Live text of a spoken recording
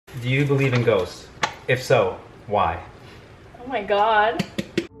Do you believe in ghosts? If so, why? Oh my god.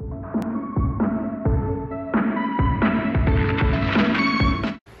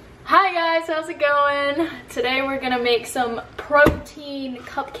 Hi guys, how's it going? Today we're gonna make some protein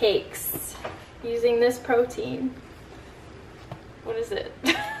cupcakes using this protein. What is it?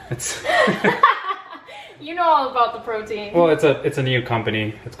 It's You know all about the protein. well, it's a new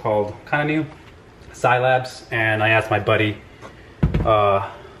company. It's called kind of new, Labs, and I asked my buddy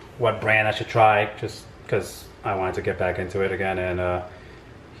what brand I should try, just because I wanted to get back into it again, and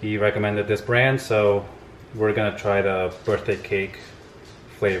he recommended this brand, so we're gonna try the birthday cake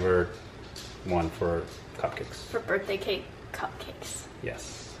flavored one for cupcakes. For birthday cake cupcakes.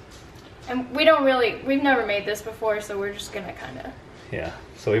 Yes. And we've never made this before, so we're just gonna kind of... Yeah,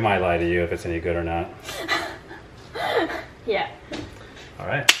 so we might lie to you if it's any good or not. Yeah. All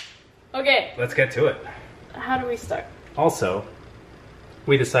right. Okay. Let's get to it. How do we start? Also,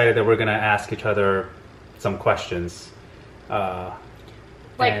 we decided that we're gonna ask each other some questions.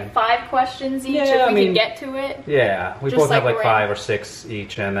 Like 5 questions each, Yeah, if we can get to it. Yeah, we Just both have like like 5 or 6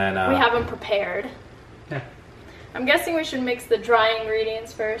 each, and then we have them prepared. Yeah. I'm guessing we should mix the dry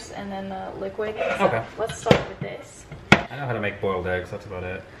ingredients first and then the liquid. So Okay. let's start with this. I know how to make boiled eggs. That's about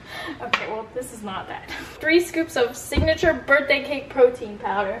it. Okay, well this is not that. 3 scoops of signature birthday cake protein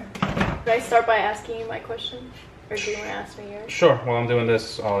powder. Should I start by asking you my question, or do you want to ask me yours? Sure. While I'm doing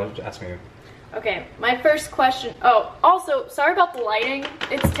this, I'll ask you. Okay, my first question. Oh, also, sorry about the lighting.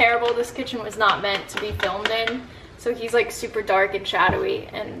 It's terrible. This kitchen was not meant to be filmed in. So he's like super dark and shadowy,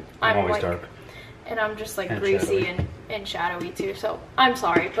 and I'm always like, dark. And I'm just like And greasy shadowy. and shadowy too. So I'm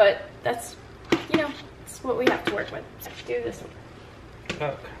sorry, but that's, you know, it's what we have to work with. So do this one,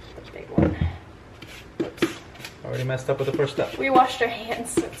 Okay. the big one. Oops. Already messed up with the first step. We washed our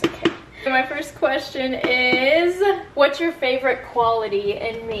hands, so it's okay. So my first question is, what's your favorite quality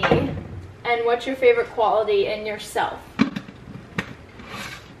in me? And what's your favorite quality in yourself?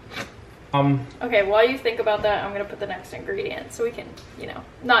 Okay, while you think about that, I'm gonna put the next ingredient so we can, you know,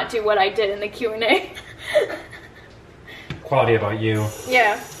 not do what I did in the Q&A. Quality about you.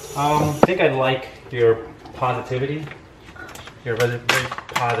 Yeah. I think I like your positivity. You're a very, very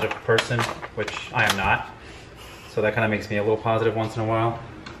positive person, which I am not. So that kind of makes me a little positive once in a while.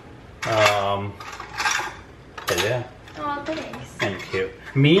 But yeah. Oh, thanks. Thank you.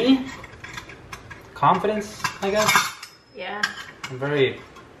 Me? Confidence, I guess. Yeah. I'm very...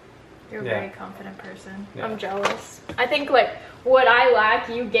 You're a Yeah. very confident person. Yeah. I'm jealous. I think like what I lack,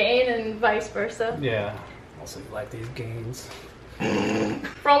 you gain, and vice versa. Yeah. Also, you like these gains.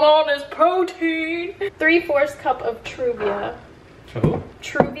 From all this protein. 3/4 cup of Truvia. Who?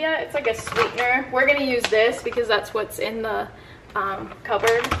 Truvia, it's like a sweetener. We're gonna use this because that's what's in the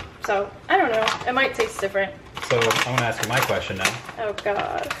cupboard. So I don't know. It might taste different. So I want to ask you my question now. Oh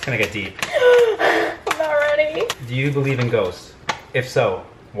god. It's gonna get deep. I'm not ready. Do you believe in ghosts? If so,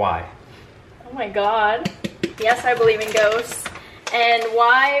 why? Oh my god. Yes, I believe in ghosts. And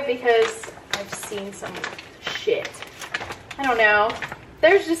why? Because I've seen some shit. I don't know.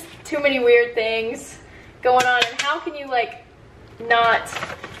 There's just too many weird things going on, and how can you like not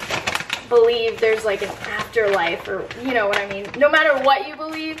believe there's like an afterlife, or you know what I mean? No matter what you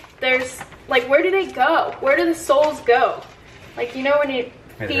believe, there's like, where do they go? Where do the souls go? Like, you know, when you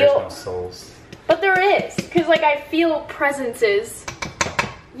Maybe feel... there's no souls. But there is, because like I feel presences.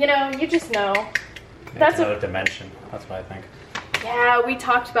 You know, you just know. Maybe That's another dimension. That's what I think. Yeah, we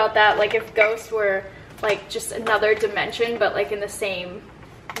talked about that. Like if ghosts were like just another dimension, but like in the same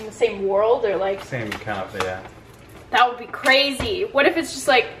world, or like... Same kind of, yeah. That would be crazy. What if it's just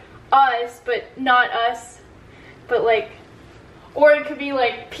like us, but not us, but like, or it could be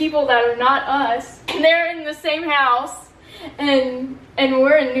like people that are not us, and they're in the same house, and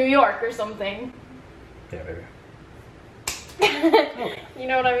we're in New York or something. Yeah, baby. You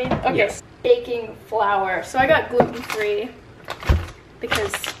know what I mean? Okay. Yes. Baking flour. So I got gluten-free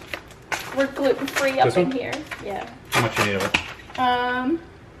because we're gluten-free up This in one? here. Yeah. How much you need of it?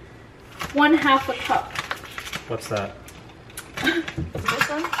 1/2 a cup. What's that? This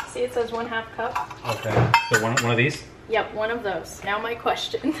one? See, it says 1/2 cup. Okay. So one of these? Yep, one of those. Now my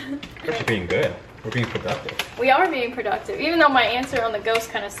question. We're actually being good. We're being productive. We are being productive, even though my answer on the ghost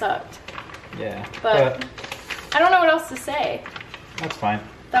kind of sucked. Yeah. But I don't know what else to say. That's fine.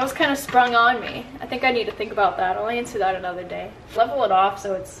 That was kind of sprung on me. I think I need to think about that. I'll answer that another day. Level it off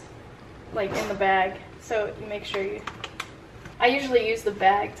so it's like in the bag. So you make sure you... I usually use the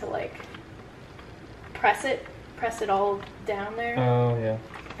bag to like press it all down there. Oh, yeah.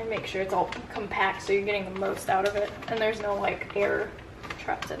 And make sure it's all compact so you're getting the most out of it. And there's no like air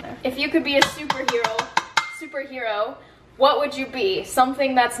trapped in there. If you could be a superhero, what would you be?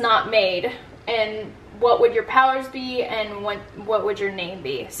 Something that's not made. And what would your powers be, and what would your name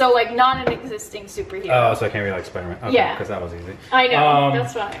be? So, like, not an existing superhero. Oh, so I can't be like Spider-Man. Okay, yeah. Because that was easy. I know.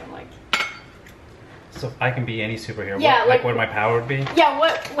 That's why I'm like... So I can be any superhero. Yeah, what, what my power would be? Yeah,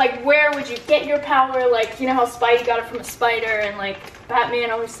 where would you get your power? Like, you know how Spidey got it from a spider, and like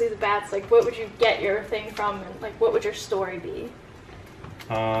Batman, obviously the bats. Like, what would you get your thing from, and like, what would your story be?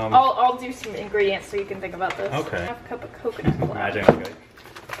 I'll do some ingredients so you can think about this. Okay. Half a cup of coconut flour. Imagine like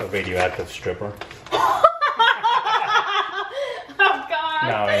a radioactive stripper. Oh God.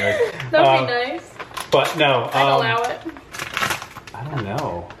 No, anyways. That'd be nice. But no. I'd allow it. I don't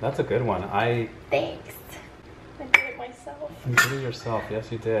know. That's a good one. Thanks. I did it myself. You did it yourself.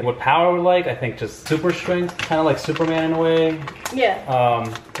 Yes, you did. What power would like? I think just super strength, kind of like Superman in a way. Yeah.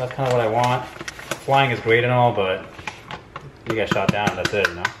 That's kind of what I want. Flying is great and all, but you get shot down. That's it,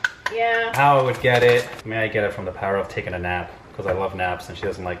 you know. Yeah. How I would get it? I mean, I get it from the power of taking a nap because I love naps, and she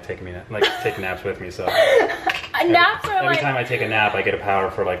doesn't like taking naps with me. So naps are every time I take a nap, I get a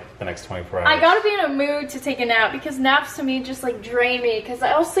power for like the next 24 hours. I gotta be in a mood to take a nap because naps to me just like drain me because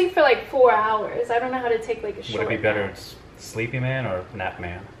I'll sleep for like 4 hours. I don't know how to take like a short nap. Would it be better sleepy man or nap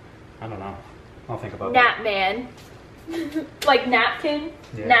man? I don't know. I'll think about that. Nap man. Like napkin?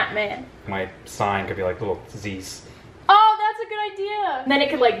 Yeah. Nap man. My sign could be like little Z's. Oh, that's a good idea. And then it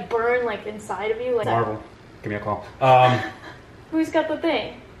could like burn like inside of you. Like Marvel, give me a call. Who's got the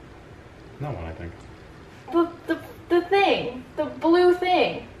thing? No one, I think. The thing. The blue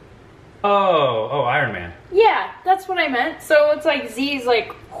thing. Oh, Iron Man. Yeah, that's what I meant. So it's like Z's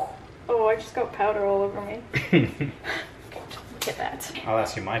like, oh, I just got powder all over me. Look at that. I'll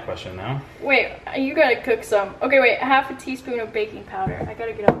ask you my question now. Wait, you gotta cook some. Okay, wait, half a teaspoon of baking powder. I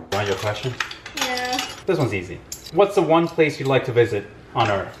gotta get up. Want your question? Yeah. This one's easy. What's the one place you'd like to visit on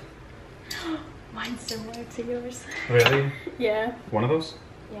Earth? Mine's similar to yours. Really? Yeah. One of those?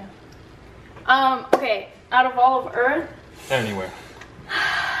 Yeah. Okay, out of all of Earth? Anywhere.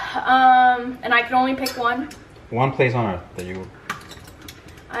 And I can only pick one? One place on Earth that you...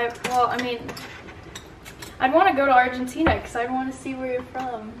 Well, I mean, I'd want to go to Argentina because I'd want to see where you're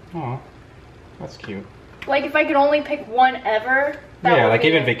from. Oh, that's cute. Like, if I could only pick one ever, that yeah, would like be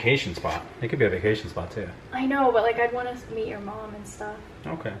even it. vacation spot. It could be a vacation spot too. I know, but like I'd want to meet your mom and stuff.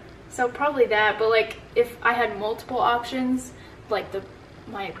 Okay. So probably that, but like if I had multiple options, like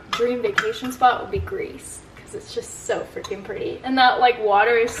my dream vacation spot would be Greece because it's just so freaking pretty. And that like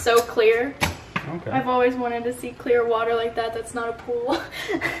water is so clear. Okay. I've always wanted to see clear water like that that's not a pool.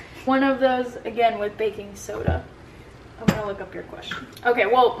 One of those, again, with baking soda. I'm gonna look up your question. Okay,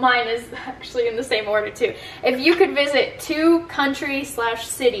 well, mine is actually in the same order too. If you could visit 2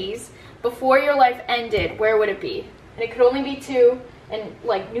 countries/cities before your life ended, where would it be? And it could only be 2, and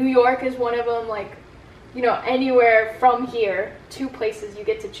like New York is one of them, like, you know, anywhere from here, 2 places you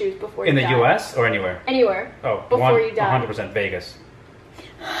get to choose before you die. In the US or anywhere? Anywhere. Oh, before you die. 100% Vegas.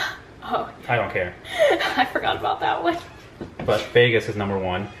 Oh. I don't care. I forgot about that one. But Vegas is number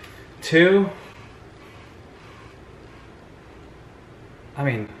 1. 2... I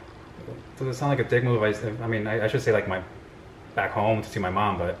mean, does it sound like a dick move? I mean, I should say like my back home to see my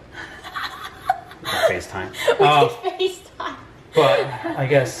mom, but FaceTime. We can FaceTime. But I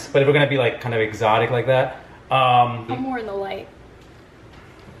guess, but if we're gonna be like kind of exotic like that, I'm more in the light.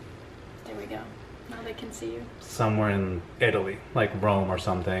 There we go. Now they can see you. Somewhere in Italy, like Rome or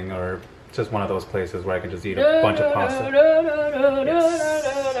something, or just one of those places where I can just eat a bunch of pasta. Yes.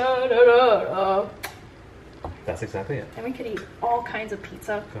 That's exactly it. And we could eat all kinds of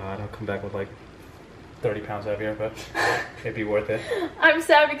pizza. God, I'll come back with like 30 pounds heavier, but it'd be worth it. I'm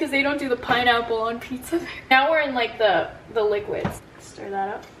sad because they don't do the pineapple on pizza. Now we're in like the liquids. Stir that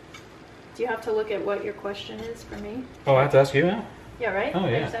up. Do you have to look at what your question is for me? Oh, I have to ask you now? Yeah, right? Oh,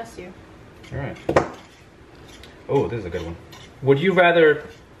 yeah. I just asked you. All right. Oh, this is a good one. Would you rather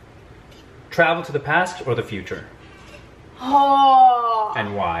travel to the past or the future? Oh.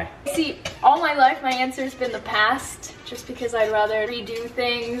 And why? See, all my life my answer's been the past, just because I'd rather redo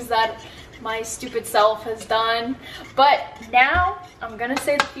things that my stupid self has done. But now I'm gonna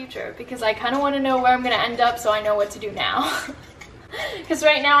say the future because I kind of want to know where I'm gonna end up so I know what to do now. Because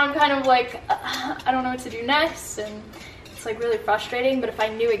right now I'm kind of like, I don't know what to do next, and it's like really frustrating. But if I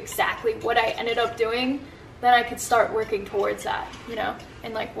knew exactly what I ended up doing, then I could start working towards that, you know,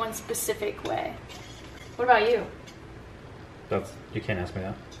 in like one specific way. What about you? You can't ask me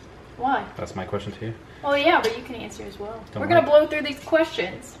that. Why? That's my question to you. Oh yeah, but you can answer as well. Don't We're worry. gonna blow through these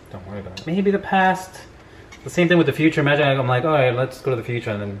questions. Don't worry about it. Maybe the past. The same thing with the future. Imagine I'm like, all right, let's go to the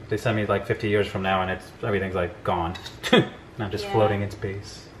future, and then they send me like 50 years from now, and everything's like gone. And I'm just Yeah. floating in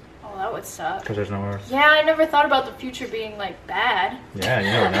space. Oh, that That would suck. Because there's no Earth. Yeah, I never thought about the future being like bad. Yeah, you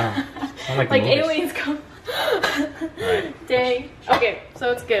never know. Not like Like movies. aliens come. Right. Dang. Okay,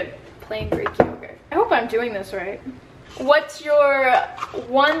 so it's good. Plain Greek yogurt. I hope I'm doing this right. What's your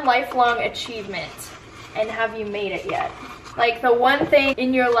one lifelong achievement, and have you made it yet? Like the one thing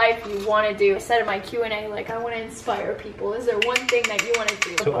in your life you want to do. I said in my Q&A, like I want to inspire people. Is there one thing that you want to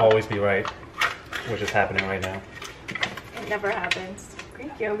do? To always be right, which is happening right now. It never happens.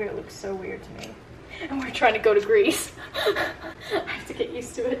 Greek yogurt looks so weird to me. And we're trying to go to Greece. I have to get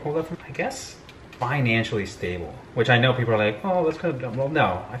used to it. Hold up, I guess financially stable, which I know people are like, oh, that's kind of, well,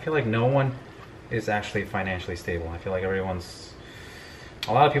 no. I feel like no one is actually financially stable. I feel like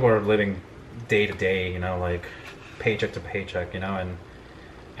a lot of people are living day to day, you know, like paycheck to paycheck, you know, and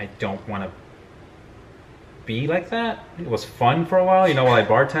I don't want to be like that. It was fun for a while, you know, while I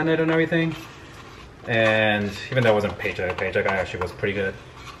bartended and everything. And even though it wasn't paycheck to paycheck, I actually was pretty good at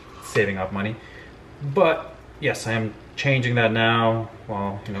saving up money. But yes, I am changing that now.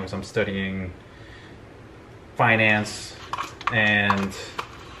 Well, you know, as I'm studying finance, and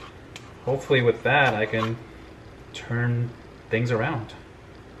hopefully with that I can turn things around.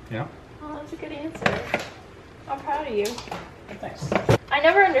 Yeah. Oh, that's a good answer. I'm proud of you. Thanks. I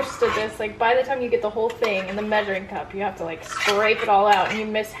never understood this. Like, by the time you get the whole thing in the measuring cup, you have to like scrape it all out, and you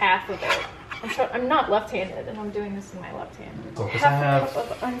miss half of it. I'm not left-handed, and I'm doing this in my left hand. So, Half a cup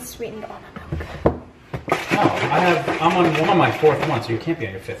of unsweetened almond milk. Oh, I'm on my fourth one, so you can't be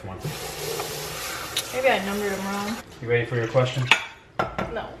on your fifth one. Maybe I numbered them wrong. You ready for your question?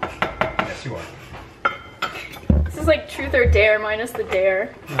 No. Yes, you are. This is like truth or dare minus the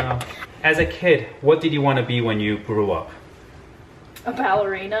dare. No. As a kid, what did you want to be when you grew up? A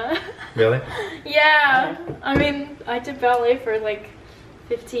ballerina. Really? Yeah. I mean, I did ballet for like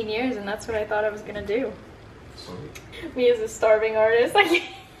 15 years, and that's what I thought I was gonna do. Sweet. Me as a starving artist. Like,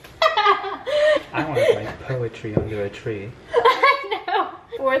 I want to write poetry under a tree. I know.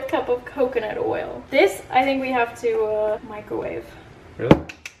 Fourth cup of coconut oil. This, I think we have to microwave. Really?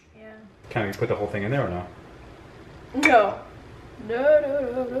 Yeah. Can we put the whole thing in there or no? No.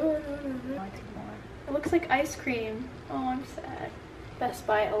 No. It looks like ice cream. Oh, I'm sad. Best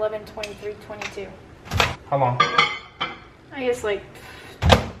by 11:23:22. How long? I guess like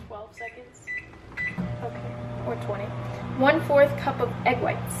 12 seconds. Okay. Or 20. 1/4 cup of egg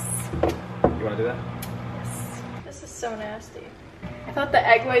whites. You want to do that? Yes. This is so nasty. I thought the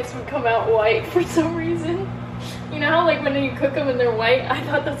egg whites would come out white for some reason. You know how like when you cook them and they're white? I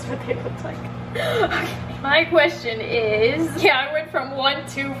thought that's what they looked like. Okay. My question is, yeah, I went from 1,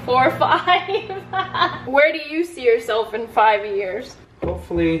 2, 4, 5. Where do you see yourself in 5 years?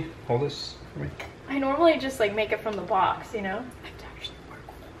 Hopefully, hold this for me. I normally just like make it from the box, you know? I have to actually work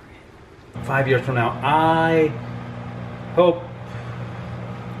for it. 5 years from now, I hope,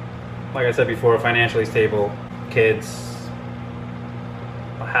 like I said before, financially stable, kids,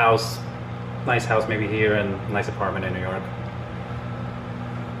 a house, nice house maybe here, and a nice apartment in New York.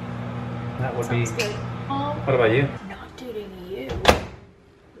 That would Sounds be. good. What about you? Not due to you.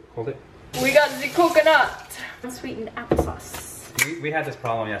 Hold it. We got the coconut. Unsweetened applesauce. We had this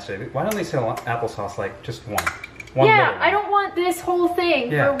problem yesterday. Why don't they sell applesauce like just one? One Yeah, little one. I don't want this whole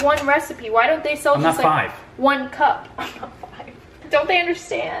thing Yeah. for one recipe. Why don't they sell I'm just not like 5. 1 cup? I'm not 5. Don't they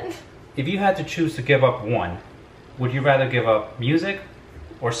understand? If you had to choose to give up one, would you rather give up music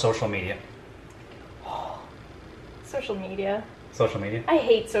or social media? Social media. Social media? I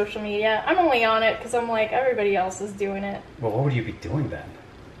hate social media. I'm only on it because I'm like, everybody else is doing it. Well, what would you be doing then?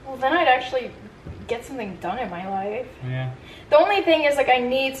 Well, then I'd actually get something done in my life. Yeah. The only thing is, like, I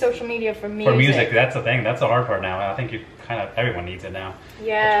need social media for music. For music, that's the thing. That's the hard part now. I think everyone needs it now.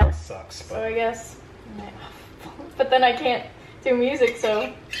 Yeah. Which sucks. So But I guess. But then I can't do music,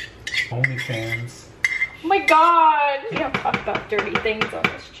 so. OnlyFans. Oh my god! You don't talk about dirty things on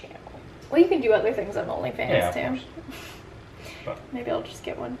this channel. Well, you can do other things on OnlyFans Yeah, of too. course. But, Maybe I'll just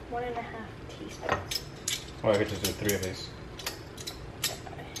get 1.5 teaspoons. or I could just do 3 of these.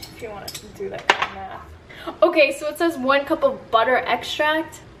 If you want to do that kind of math. Okay, so it says 1 cup of butter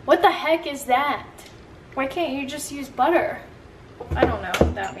extract. What the heck is that? Why can't you just use butter? I don't know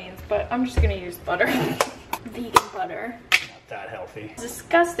what that means, but I'm just gonna use butter. Vegan butter. Not that healthy. It's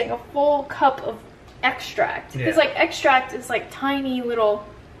disgusting. A full cup of extract. Because Yeah. like extract is like tiny little,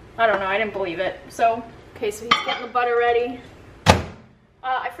 I don't know, I didn't believe it. So, okay, so he's getting the butter ready.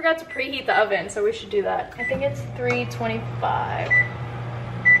 I forgot to preheat the oven, so we should do that. I think it's 325.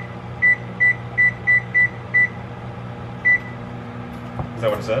 Is that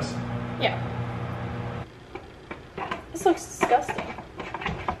what it says? Yeah. This looks disgusting.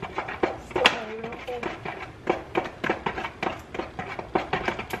 Still not even okay.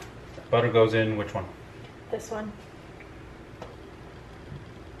 Butter goes in which one? This one.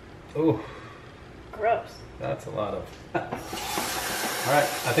 Ooh. Gross. That's a lot of... Alright,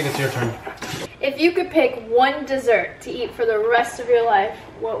 I think it's your turn. If you could pick one dessert to eat for the rest of your life,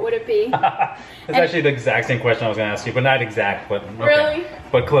 what would it be? It's actually the exact same question I was going to ask you, but not exact, but okay. Really?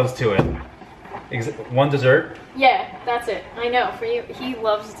 But close to it. One dessert? Yeah, that's it. I know, for you, he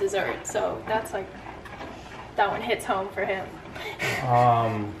loves dessert, so that's like, that one hits home for him.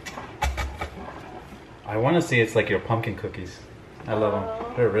 I want to see it's like your pumpkin cookies. I love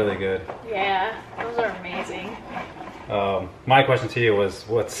them. They're really good. Yeah, those are amazing. My question to you was,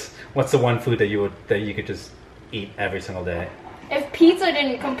 what's the one food that you could just eat every single day? If pizza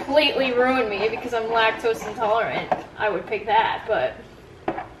didn't completely ruin me because I'm lactose intolerant, I would pick that, but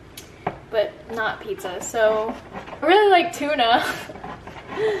not pizza. So I really like tuna.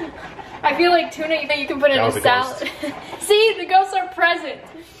 I feel like tuna you can put in a salad. See, the ghosts are present.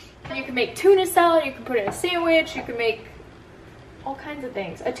 You can make tuna salad, you can put it in a sandwich, you can make all kinds of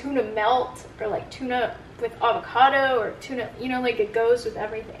things. A tuna melt, or like tuna with avocado, or tuna, you know, like it goes with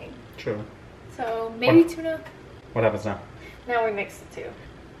everything. True. So maybe tuna. What happens now? Now we mix the two.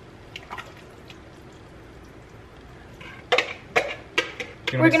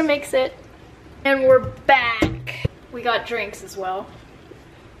 We're gonna mix it. And we're back. We got drinks as well.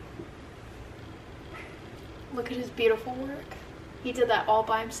 Look at his beautiful work. He did that all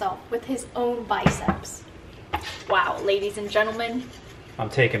by himself with his own biceps. Wow, ladies and gentlemen. I'm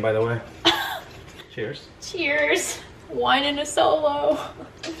taken, by the way. Cheers. Cheers. Wine in a solo.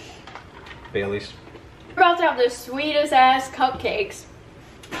 Bailey's. We're about to have the sweetest ass cupcakes.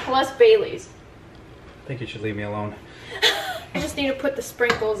 Plus Bailey's. I think you should leave me alone. I just need to put the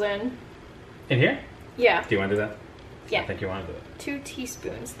sprinkles in. In here? Yeah. Do you want to do that? Yeah. I think you want to do it. 2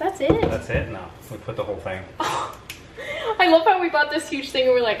 teaspoons. That's it. That's it? No. We put the whole thing. Oh, I love how we bought this huge thing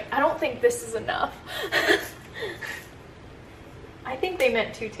and we're like, I don't think this is enough. I think they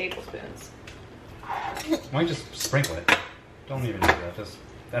meant 2 tablespoons. Why don't you just sprinkle it? Don't even do that. Just,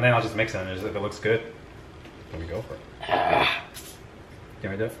 and then I'll just mix it, and if it looks good, then we go for it.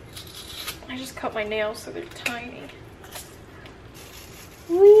 Can we do it? I just cut my nails so they're tiny.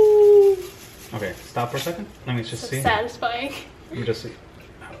 Woo! Okay, stop for a second. Let me just So see. satisfying. Let me just see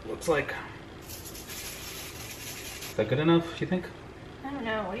how it looks like. Is that good enough, you think? I don't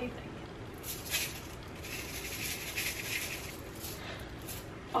know. What do you think?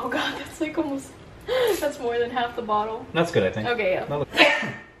 Oh god, that's like almost... That's more than half the bottle. That's good, I think. Okay, yeah. That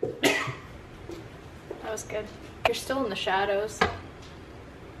was good. You're still in the shadows.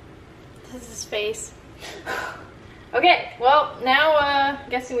 This is his face. Okay, well, now,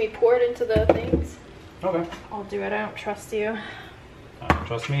 guessing we pour it into the things. Okay. I'll do it. I don't trust you.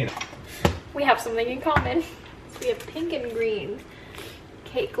 Trust me. We have something in common. We have pink and green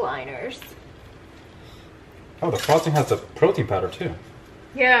cake liners. Oh, the frosting has the protein powder, too.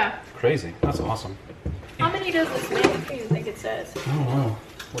 Yeah. Crazy. That's awesome. How many does this make? What do you think it says? I don't know.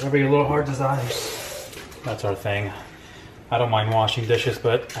 Whatever your little heart desires. That's our thing. I don't mind washing dishes,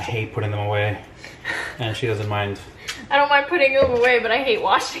 but I hate putting them away. And she doesn't mind. I don't mind putting them away, but I hate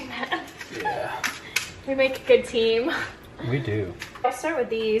washing them. Yeah. We make a good team. We do. I'll start with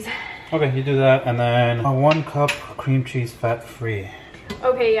these. Okay, you do that, and then 1 cup cream cheese fat-free.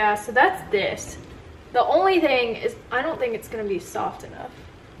 Okay, yeah, so that's this. The only thing is, I don't think it's gonna be soft enough.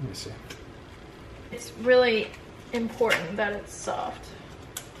 Let me see. It's really important that it's soft.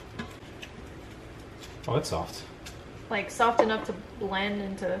 Oh, it's soft. Like, soft enough to blend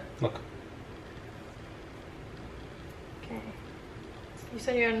into... Look. Okay. You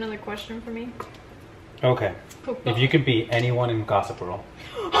said you had another question for me? Okay. If you could be anyone in Gossip Girl,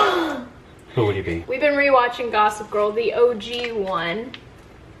 who would you be? We've been rewatching Gossip Girl, the OG one.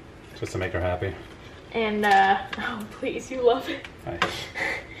 Just to make her happy. And, oh, please, you love it. Right.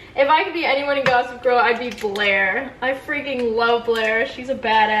 If I could be anyone in Gossip Girl, I'd be Blair. I freaking love Blair. She's a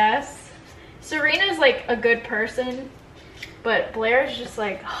badass. Serena's like a good person, but Blair's just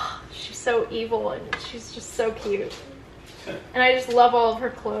like, oh, she's so evil and she's just so cute. And I just love all of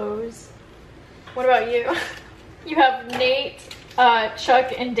her clothes. What about you? You have Nate,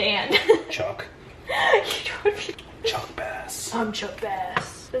 Chuck, and Dan. Chuck. Chuck Bass. I'm Chuck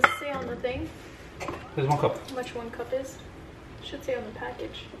Bass. Does it say on the thing? There's 1 cup. How much 1 cup is? It should say on the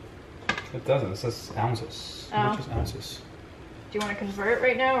package. It doesn't. It says ounces. Oh. How much is ounces? Do you want to convert it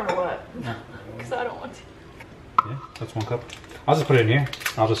right now or what? No. Because I don't want to. Yeah, that's 1 cup. I'll just put it in here.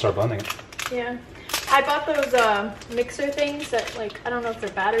 I'll just start blending it. Yeah. I bought those mixer things that, like, I don't know if they're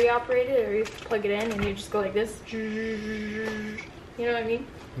battery operated or you plug it in and you just go like this. You know what I mean?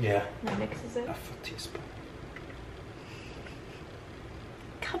 Yeah. And it mixes it. A teaspoon.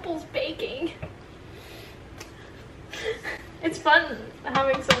 God, Apple's baking. It's fun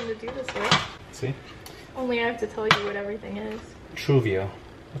having someone to do this with. See? Only I have to tell you what everything is. Truvia.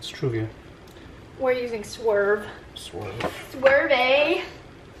 What's Truvia? We're using Swerve. Swerve. Swerve, eh?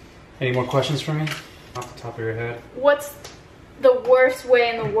 Any more questions for me? Off the top of your head? What's the worst way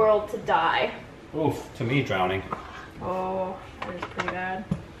in the world to die? Oof, to me, drowning. Oh, that is pretty bad.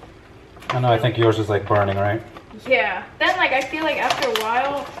 I know, I think yours is like burning, right? Yeah. Then, like, I feel like after a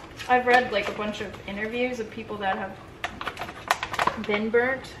while, I've read, like, a bunch of interviews of people that have been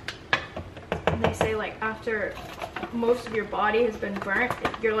burnt. And they say, like, after most of your body has been burnt,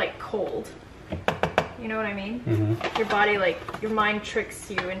 you're, like, cold. You know what I mean? Mm-hmm. Your body, like, your mind tricks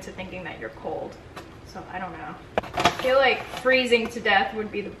you into thinking that you're cold. So, I don't know. I feel like freezing to death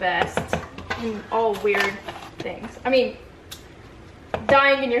would be the best in all weird things. I mean,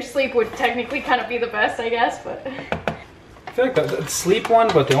 dying in your sleep would technically kind of be the best, I guess, but... I feel like the sleep one,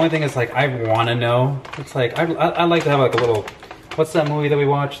 but the only thing is, like, I want to know. It's like, I'd like to have, like, a little... What's that movie that we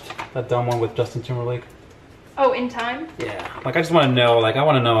watched? That dumb one with Justin Timberlake? Oh, In Time? Yeah. Like, I just want to know, like, I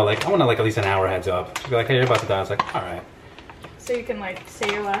want to know, like, at least an hour heads up. She'd be like, hey, you're about to die. I was like, alright. So you can, like,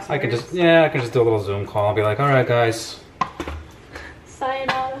 say your last I words? can just, yeah, I can just do a little Zoom call and be like, alright, guys.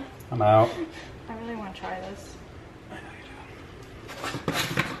 Sayonara. I'm out. I really want to try this. I know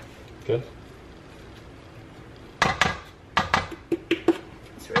you do. Good?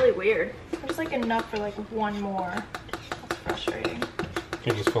 It's really weird. There's, like, enough for, like, one more. That's frustrating.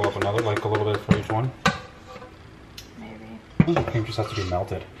 Can you just fill up another, like, a little bit for each one? Maybe. I think the cream just has to be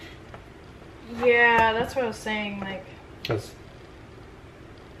melted. Yeah, that's what I was saying, like... Because...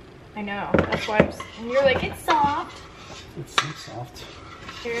 I know. That's why and you're like, it's soft. It's so soft.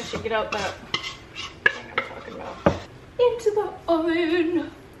 Here, I should get out that thing I'm talking about. Into the oven.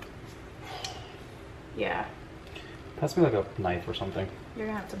 Yeah. Pass me, like, a knife or something. You're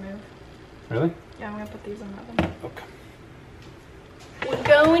gonna have to move. Really? Yeah, I'm gonna put these in the oven. Okay. We're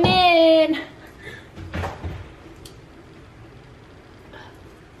going in.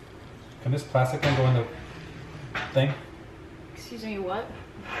 Can this plastic thing go in the thing? Excuse me, what?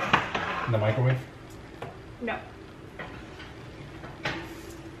 In the microwave? No.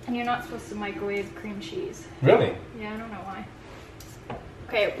 And you're not supposed to microwave cream cheese. Really? Yeah, I don't know why.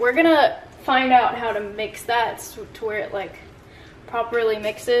 Okay, we're gonna find out how to mix that to where it like properly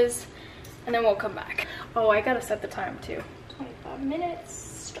mixes, and then we'll come back. Oh, I gotta set the time too. 25 minutes,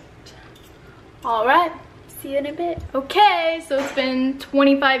 start. All right, see you in a bit. Okay, so it's been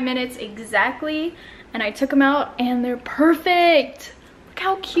 25 minutes exactly, and I took them out and they're perfect. Look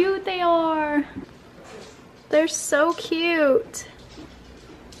how cute they are. They're so cute.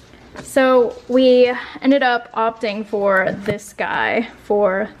 So we ended up opting for this guy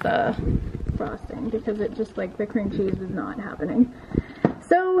for the frosting because it just like the cream cheese is not happening.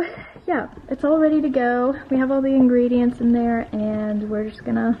 So yeah, it's all ready to go. We have all the ingredients in there and we're just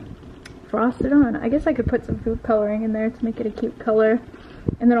gonna frost it on. I guess I could put some food coloring in there to make it a cute color.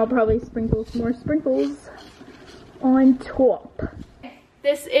 And then I'll probably sprinkle some more sprinkles on top.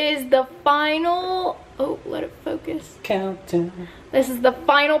 This is the final, oh, let it focus. Countdown. This is the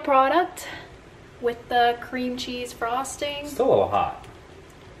final product with the cream cheese frosting. Still a little hot.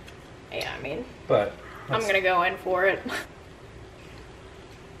 Yeah, I mean, But I'm gonna go in for it.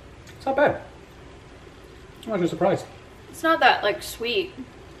 It's not bad. I'm actually surprised. It's not that like sweet.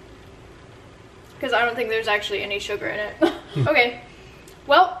 Because I don't think there's actually any sugar in it. Okay,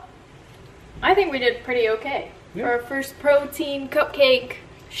 well, I think we did pretty okay. Yeah. For our first protein cupcake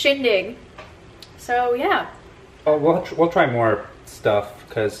shindig. So yeah. Oh, we'll try more stuff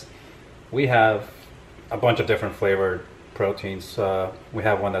because we have a bunch of different flavored proteins. We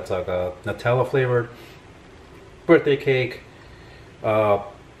have one that's like a Nutella flavored birthday cake,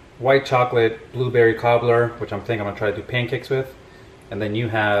 white chocolate blueberry cobbler, which I'm gonna try to do pancakes with, and then you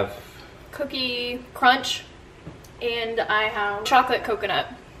have cookie crunch, and I have chocolate coconut.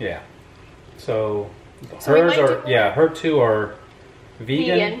 Yeah. So So we hers might are do- her two are vegan.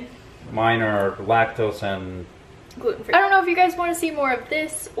 Vegan. Mine are lactose and Gluten-free. I don't know if you guys want to see more of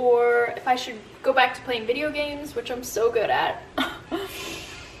this or if I should go back to playing video games, which I'm so good at.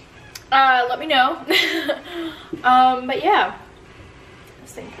 Let me know. But yeah,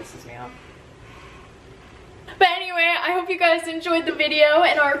 this thing pisses me off. But anyway, I hope you guys enjoyed the video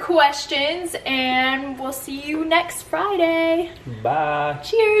and our questions, and we'll see you next Friday. bye.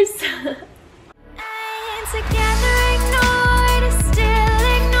 Cheers. Together,